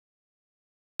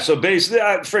So basically,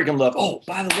 I freaking love. Oh,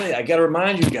 by the way, I got to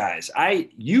remind you guys. I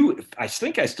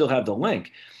think I still have the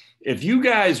link. If you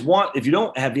guys want, if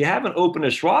you haven't opened a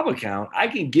Schwab account, I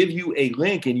can give you a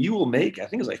link and you will make, I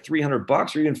think it's like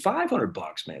 $300 or even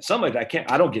 $500, man. Something like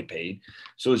that. I don't get paid.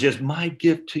 So it's just my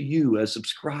gift to you as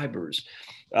subscribers.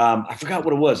 I forgot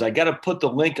what it was. I got to put the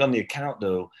link on the account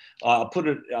though. I'll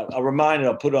remind it.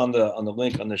 I'll put it on the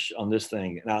link on this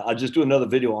thing. And I'll just do another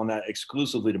video on that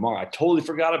exclusively tomorrow. I totally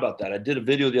forgot about that. I did a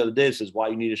video the other day that says why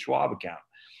you need a Schwab account.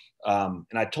 And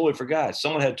I totally forgot.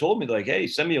 Someone had told me like, hey,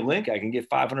 send me a link. I can get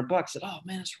 $500. I said, oh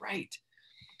man, that's right.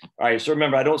 All right. So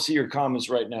remember, I don't see your comments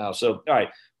right now. So, all right,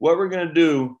 what we're going to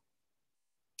do,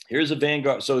 here's a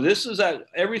Vanguard. So this is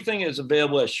everything is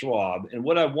available at Schwab. And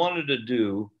what I wanted to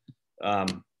do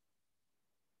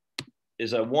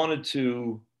is I wanted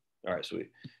to, all right, sweet,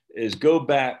 is go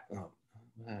back. Oh,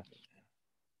 what happened?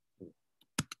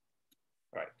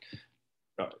 All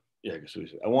right. Yeah,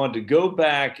 I wanted to go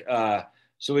back.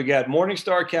 So we got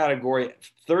Morningstar category,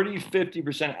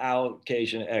 30-50%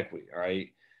 allocation equity, all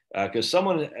right? Because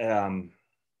someone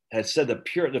had said the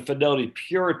Fidelity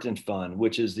Puritan Fund,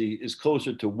 which is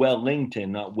closer to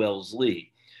Wellington, not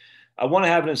Wellesley. I want to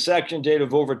have an inception date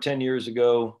of over 10 years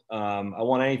ago. I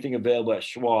want anything available at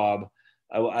Schwab.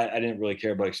 I didn't really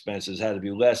care about expenses. It had to be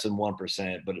less than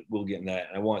 1%, but we'll get in that.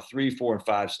 And I want 3, 4, and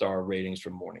 5-star ratings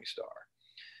from Morningstar.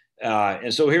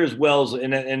 And so here's Wellesley,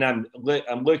 and I'm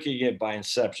looking at by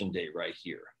inception date right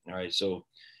here. All right, so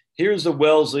here's the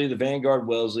Wellesley, the Vanguard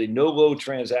Wellesley, no low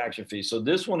transaction fee. So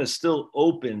this one is still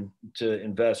open to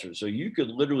investors. So you could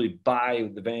literally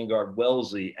buy the Vanguard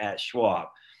Wellesley at Schwab.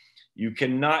 You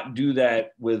cannot do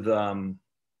that with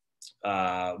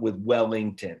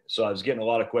Wellington. So I was getting a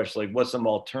lot of questions like, what's some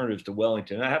alternatives to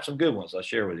Wellington? And I have some good ones I'll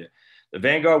share with you. The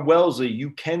Vanguard Wellesley, you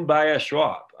can buy at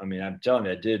Schwab. I mean, I'm telling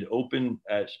you, I did open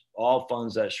at all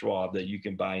funds at Schwab that you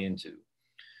can buy into.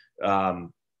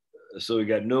 So we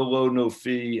got no load, no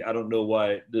fee. I don't know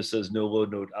why this says no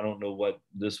load, no. I don't know what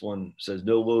this one says.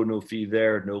 No load, no fee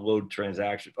there. No load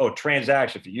transaction. Oh,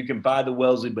 transaction fee. You can buy the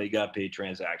Wellesley, but you got to pay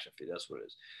transaction fee. That's what it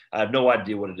is. I have no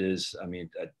idea what it is. I mean,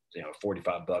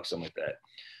 $45, something like that.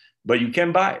 But you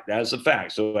can buy it. That's a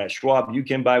fact. So at Schwab, you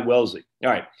can buy Wellesley. All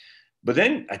right. But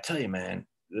then I tell you, man,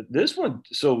 this one,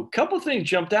 so a couple of things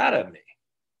jumped out at me.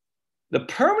 The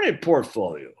permanent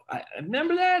portfolio, I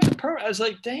remember that. I was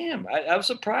like, damn, I was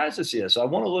surprised to see it. So I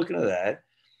want to look into that.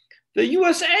 The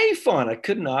USA fund, I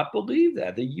could not believe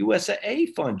that. The USA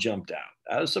fund jumped out.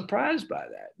 I was surprised by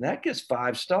that. And that gets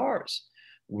 5 stars.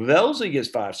 Wellesley gets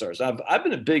 5 stars. I've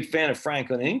been a big fan of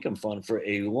Franklin Income Fund for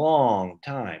a long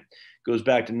time. It goes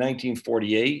back to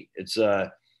 1948. It's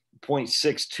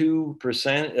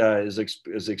 0.62%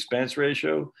 is expense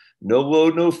ratio, no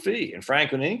load, no fee. And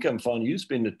Franklin Income Fund used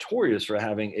to be notorious for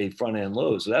having a front end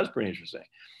load. So that's pretty interesting.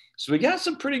 So we got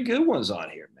some pretty good ones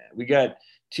on here, man. We got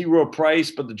T. Rowe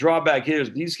Price, but the drawback here is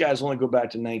these guys only go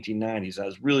back to 1990s. I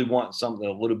was really wanting something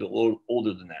a little bit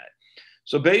older than that.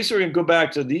 So basically, we're gonna go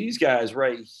back to these guys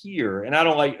right here. And I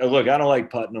don't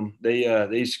like Putnam.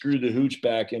 They screwed the hooch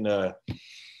back in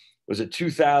was it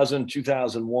 2000,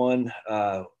 2001?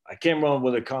 I can't remember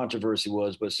what the controversy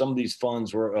was, but some of these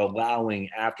funds were allowing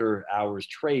after hours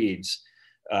trades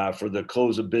for the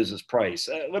close of business price.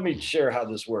 Let me share how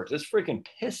this works. This freaking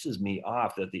pisses me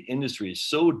off that the industry is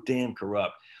so damn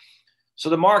corrupt. So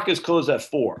the market is closed at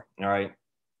 4, all right?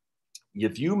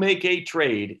 If you make a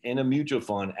trade in a mutual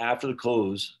fund after the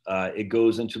close, it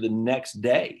goes into the next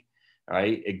day. All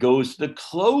right, it goes to the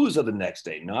close of the next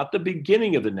day, not the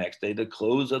beginning of the next day, the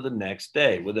close of the next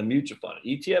day with a mutual fund.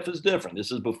 ETF is different.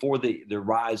 This is before the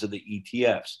rise of the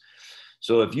ETFs.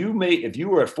 So if you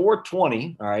were at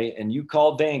 420, all right, and you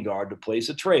called Vanguard to place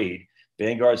a trade,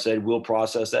 Vanguard said, we'll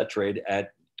process that trade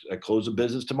at a close of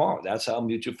business tomorrow. That's how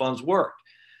mutual funds worked.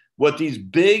 What these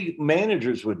big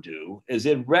managers would do is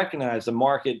they'd recognize the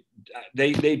market.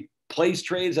 They place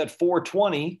trades at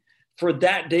 420 for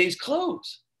that day's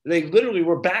close. They literally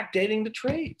were backdating the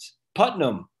trades.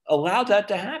 Putnam allowed that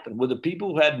to happen with the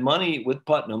people who had money with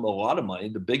Putnam, a lot of money.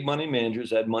 The big money managers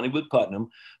had money with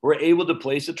Putnam, were able to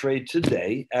place a trade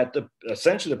today at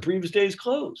essentially the previous day's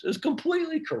close. It's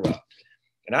completely corrupt.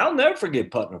 And I'll never forget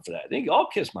Putnam for that. I think I'll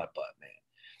kiss my butt,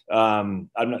 man.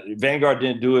 Vanguard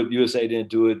didn't do it. USA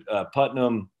didn't do it.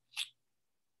 Putnam,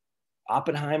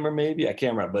 Oppenheimer, maybe. I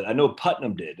can't remember. But I know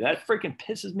Putnam did. That freaking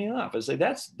pisses me off. I say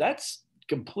that's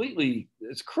completely,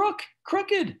 it's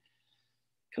crooked.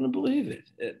 Couldn't believe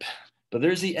it. But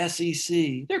there's the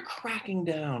SEC. They're cracking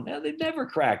down. Now, they've never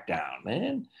cracked down,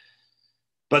 man.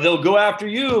 But they'll go after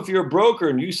you if you're a broker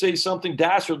and you say something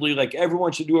dastardly like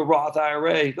everyone should do a Roth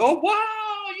IRA. Oh,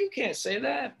 wow, you can't say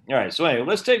that. All right. So anyway,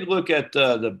 let's take a look at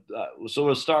so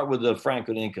we'll start with the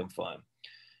Franklin Income Fund.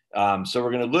 So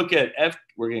we're going to look at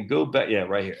we're going to go back. Yeah,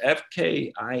 right here.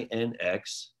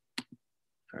 FKINX.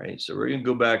 All right. So we're going to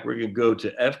go back. We're going to go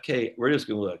to FK. We're just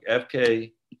going to look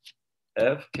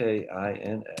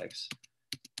FKINX.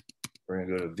 We're going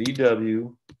to go to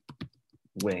VW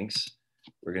Winks.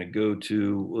 We're going to go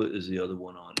to, what is the other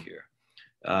one on here?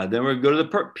 Then we're going to go to the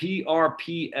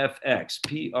PRPFX.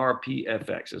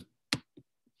 PRPFX.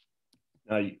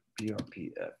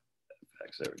 PRPFX.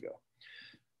 There we go.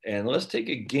 And let's take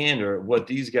a gander at what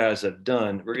these guys have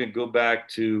done. We're going to go back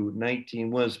to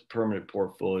was permanent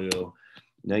portfolio,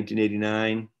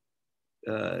 1989,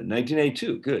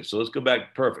 1982. Good. So let's go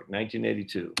back. Perfect.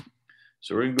 1982.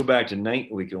 So we're going to go back to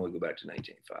we can only go back to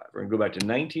 1985. We're going to go back to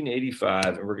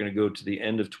 1985, and we're going to go to the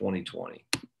end of 2020.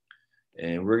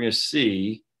 And we're going to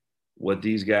see what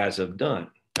these guys have done.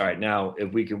 All right, now,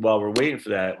 if we can, while we're waiting for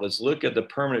that, let's look at the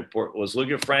let's look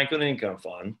at Franklin Income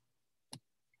Fund.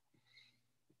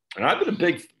 And I've been a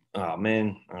big, oh,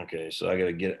 man. Okay, so I got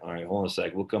to get, all right, hold on a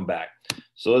second. We'll come back.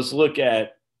 So let's look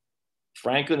at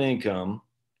Franklin Income,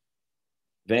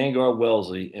 Vanguard,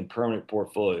 Wellesley, and permanent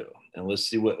portfolio. And let's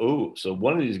see so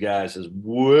one of these guys is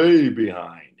way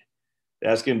behind.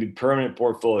 That's going to be permanent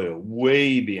portfolio,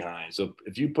 way behind. So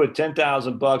if you put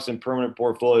 $10,000 in permanent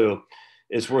portfolio,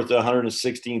 it's worth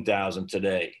 $116,000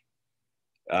 today.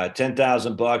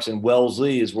 $10,000 in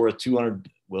Wellesley is worth 200.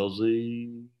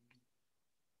 Wellesley.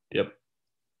 Yep.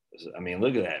 I mean,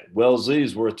 look at that. Wellesley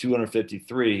is worth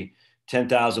 253.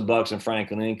 $10,000 in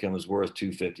Franklin Income is worth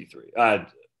 253.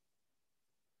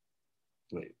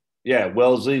 Wait. Yeah,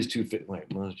 Wellesley's 250. Wait,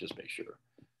 let's just make sure.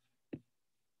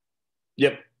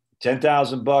 Yep,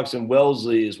 $10,000 in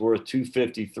Wellesley is worth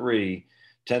 253.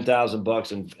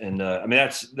 $10,000 and I mean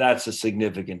that's a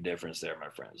significant difference there, my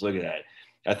friends. Look at that.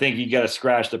 I think you got to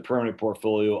scratch the permanent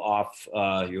portfolio off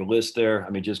your list there.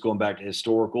 I mean, just going back to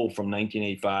historical from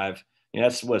 1985.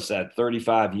 That's what's that?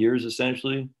 35 years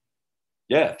essentially.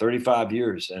 Yeah, 35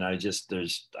 years, and it's just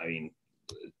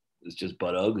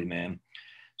butt ugly, man.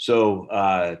 So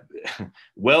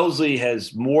Wellesley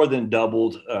has more than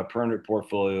doubled permanent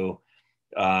portfolio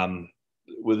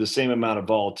with the same amount of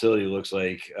volatility. It looks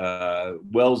like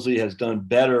Wellesley has done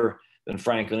better than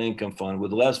Franklin Income Fund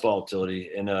with less volatility.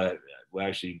 And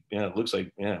actually, it looks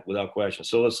like, without question.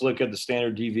 So let's look at the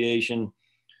standard deviation.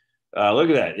 Look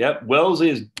at that. Yep. Wellesley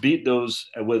has beat those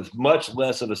with much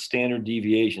less of a standard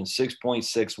deviation,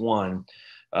 6.61.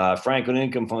 Franklin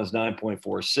Income Fund is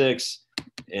 9.46.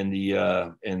 And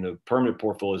the permanent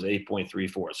portfolio is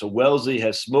 8.34. So Wellesley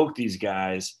has smoked these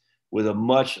guys with a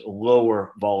much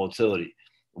lower volatility.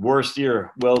 Worst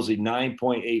year, Wellesley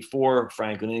 9.84.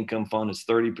 Franklin Income Fund is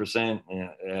 30%.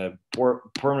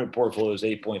 Permanent portfolio is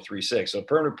 8.36. So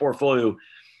permanent portfolio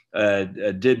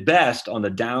did best on the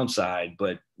downside,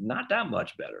 but not that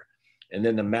much better. And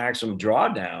then the maximum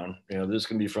drawdown, this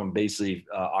can be from basically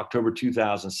October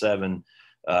 2007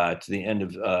 to the end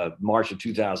of March of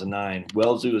 2009.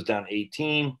 Wellesley was down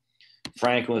 18,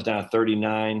 Franklin was down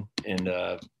 39, and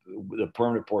the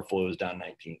permanent portfolio was down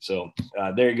 19. So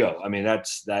there you go. I mean,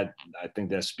 that's that. I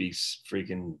think that speaks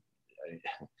freaking.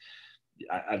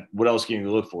 What else can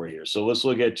you look for here? So let's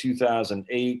look at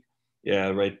 2008. Yeah,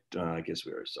 right. I guess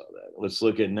we already saw that. Let's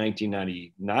look at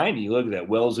 1990. Look at that.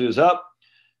 Wellesley was up.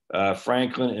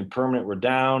 Franklin and permanent were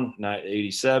down.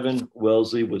 87.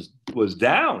 Wellesley was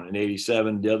down in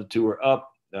 87. The other two were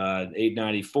up.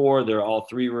 894. They're all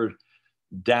three were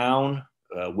down.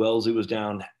 Wellesley was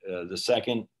down the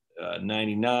second.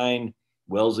 99.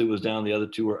 Wellesley was down. The other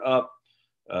two were up.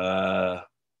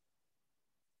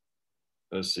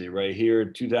 Let's see right here.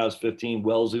 2015,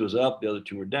 Wellesley was up. The other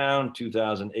two were down.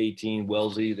 2018,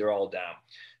 Wellesley, they're all down.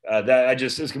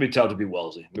 It's gonna be tough to be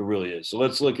Wellesley. It really is. So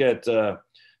let's look at the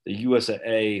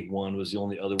USAA one was the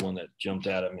only other one that jumped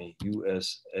out at me.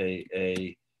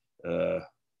 USAA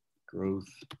growth.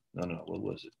 No. What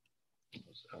was it?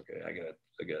 Okay, I got.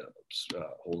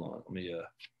 Hold on. Let me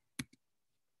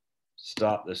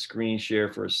stop the screen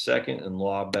share for a second and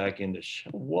log back into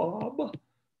Schwab. All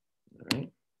right.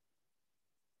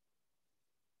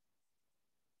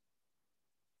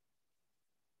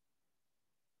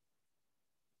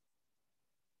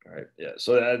 All right. Yeah.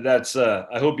 So that's,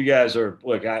 I hope you guys are,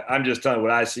 look, I'm just telling you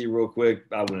what I see real quick.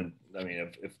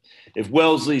 If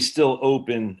Wellesley's still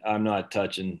open, I'm not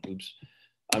touching the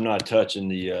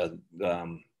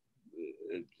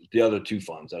other two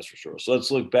funds. That's for sure. So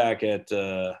let's look back at,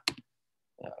 come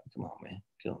on, man,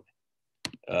 kill me.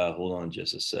 Hold on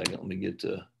just a second. Let me get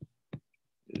to,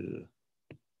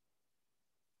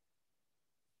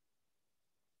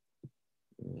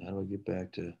 How do I get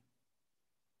back to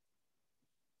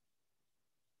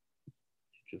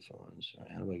mutual funds? All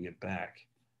right, how do I get back?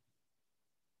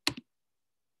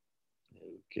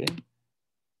 Okay.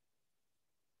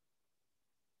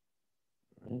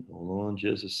 All right, hold on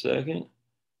just a second.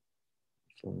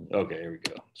 Okay, here we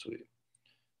go. Sweet.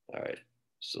 All right.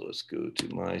 So let's go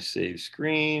to my save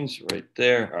screens right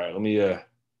there. All right, all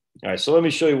right, so let me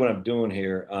show you what I'm doing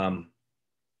here.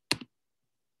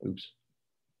 Oops.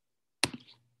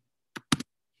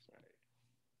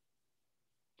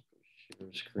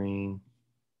 Share screen.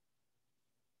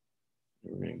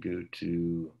 We're going to go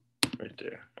to right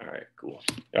there. All right, cool.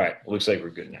 All right, looks like we're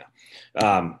good now.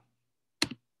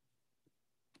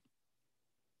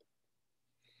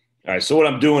 All right, so what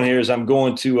I'm doing here is I'm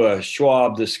going to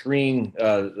Schwab, the screen,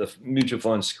 the mutual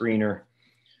fund screener.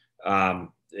 And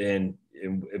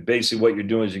basically what you're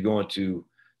doing is you're going to,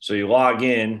 so you log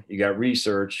in, you got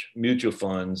research, mutual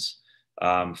funds,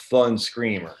 fund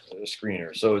screener.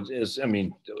 So I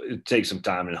mean, it takes some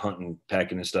time and hunting,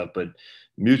 packing and stuff, but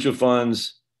mutual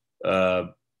funds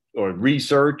or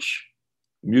research,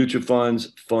 mutual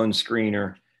funds, fund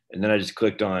screener. And then I just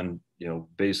clicked on,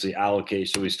 basically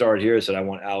allocation. So we started here. I said, I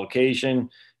want allocation.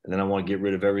 And then I want to get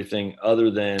rid of everything other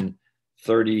than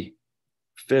 30,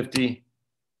 50.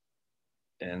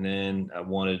 And then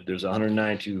there's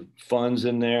 192 funds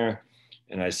in there.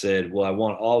 And I said, well, I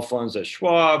want all funds at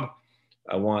Schwab.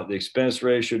 I want the expense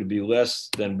ratio to be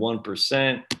less than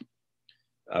 1%.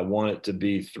 I want it to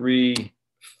be 3,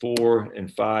 4,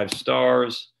 and 5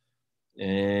 stars.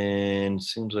 And it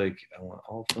seems like I want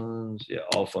all funds. Yeah,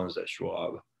 all funds at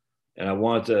Schwab. And I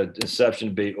want the inception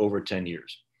to be over 10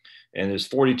 years. And there's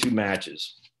 42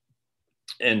 matches.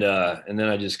 And then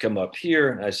I just come up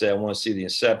here and I say, I want to see the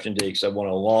inception date because I want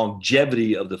a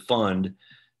longevity of the fund.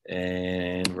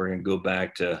 And we're going to go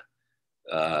back to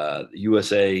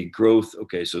USA growth.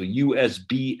 Okay, so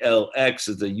USBLX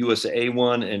is the USA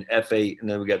one, and FA, and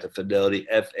then we got the Fidelity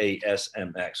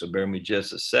FASMX. So bear with me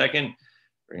just a second.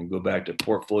 We're going to go back to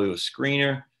portfolio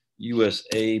screener,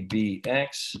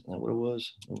 USABX. What it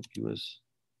was? What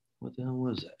the hell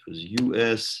was that? It was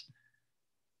US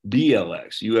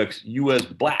BLX, US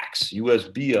Blacks, US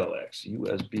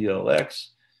BLX.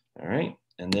 All right.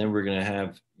 And then we're going to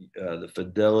have the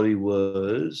Fidelity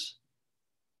was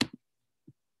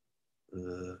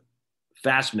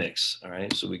Fast Mix. All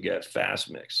right. So we got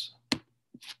Fast Mix. There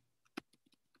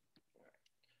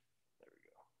we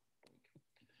go.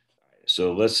 All right,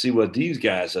 so let's see what these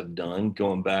guys have done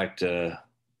going back to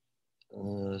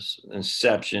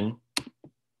inception.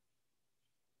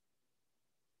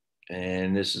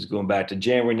 And this is going back to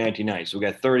January 1990. So we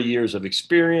got 30 years of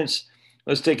experience.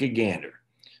 Let's take a gander.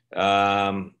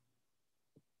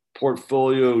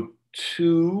 Portfolio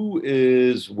 2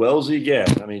 is Wellesley again.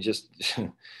 I mean, just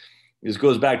this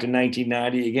goes back to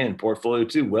 1990 again. Portfolio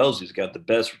 2, Wellesley's got the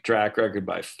best track record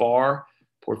by far.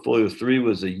 Portfolio 3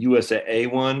 was a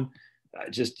USAA one.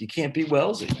 You can't beat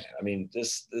Wellesley, man. I mean,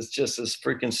 this just is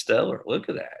freaking stellar. Look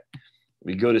at that.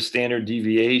 We go to standard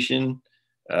deviation.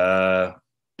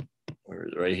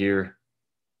 Right here.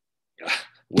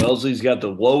 Wellesley's got the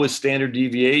lowest standard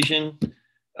deviation.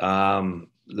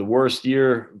 The worst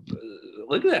year,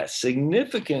 look at that,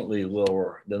 significantly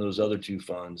lower than those other two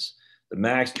funds. The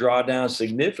max drawdown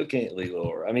significantly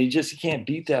lower. I mean, you can't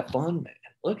beat that fund, man.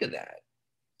 Look at that.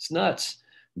 It's nuts.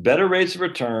 Better rates of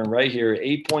return right here,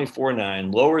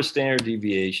 8.49, lower standard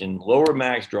deviation, lower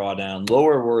max drawdown,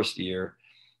 lower worst year.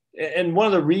 And one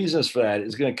of the reasons for that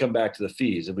is going to come back to the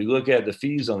fees. If we look at the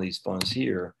fees on these funds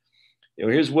here,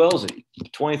 here's Wellesley,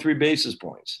 23 basis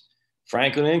points.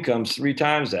 Franklin Income's 3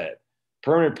 times that.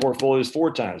 Permanent portfolio is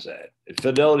 4 times that.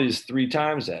 Fidelity is 3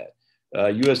 times that.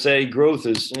 USA growth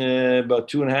is about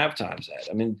 2.5 times that.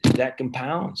 I mean, that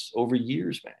compounds over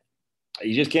years, man.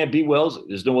 You just can't beat Wellesley.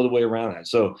 There's no other way around that.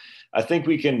 So I think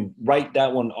we can write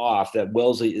that one off, that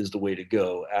Wellesley is the way to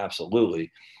go.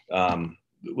 Absolutely.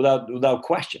 Without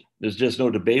question. There's just no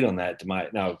debate on that.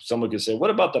 Now, someone could say, what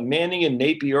about the Manning and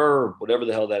Napier or whatever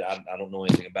the hell that, I don't know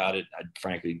anything about it.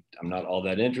 Frankly, I'm not all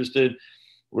that interested.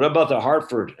 What about the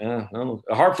Hartford?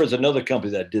 Hartford's another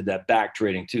company that did that back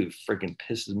trading too. Freaking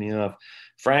pisses me off.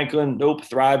 Franklin, nope.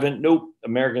 Thrivent, nope.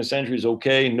 American Century is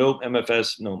okay. Nope.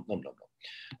 MFS, no.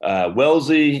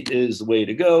 Wellesley is the way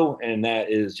to go, and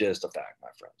that is just a fact, my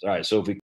friends. All right, so if we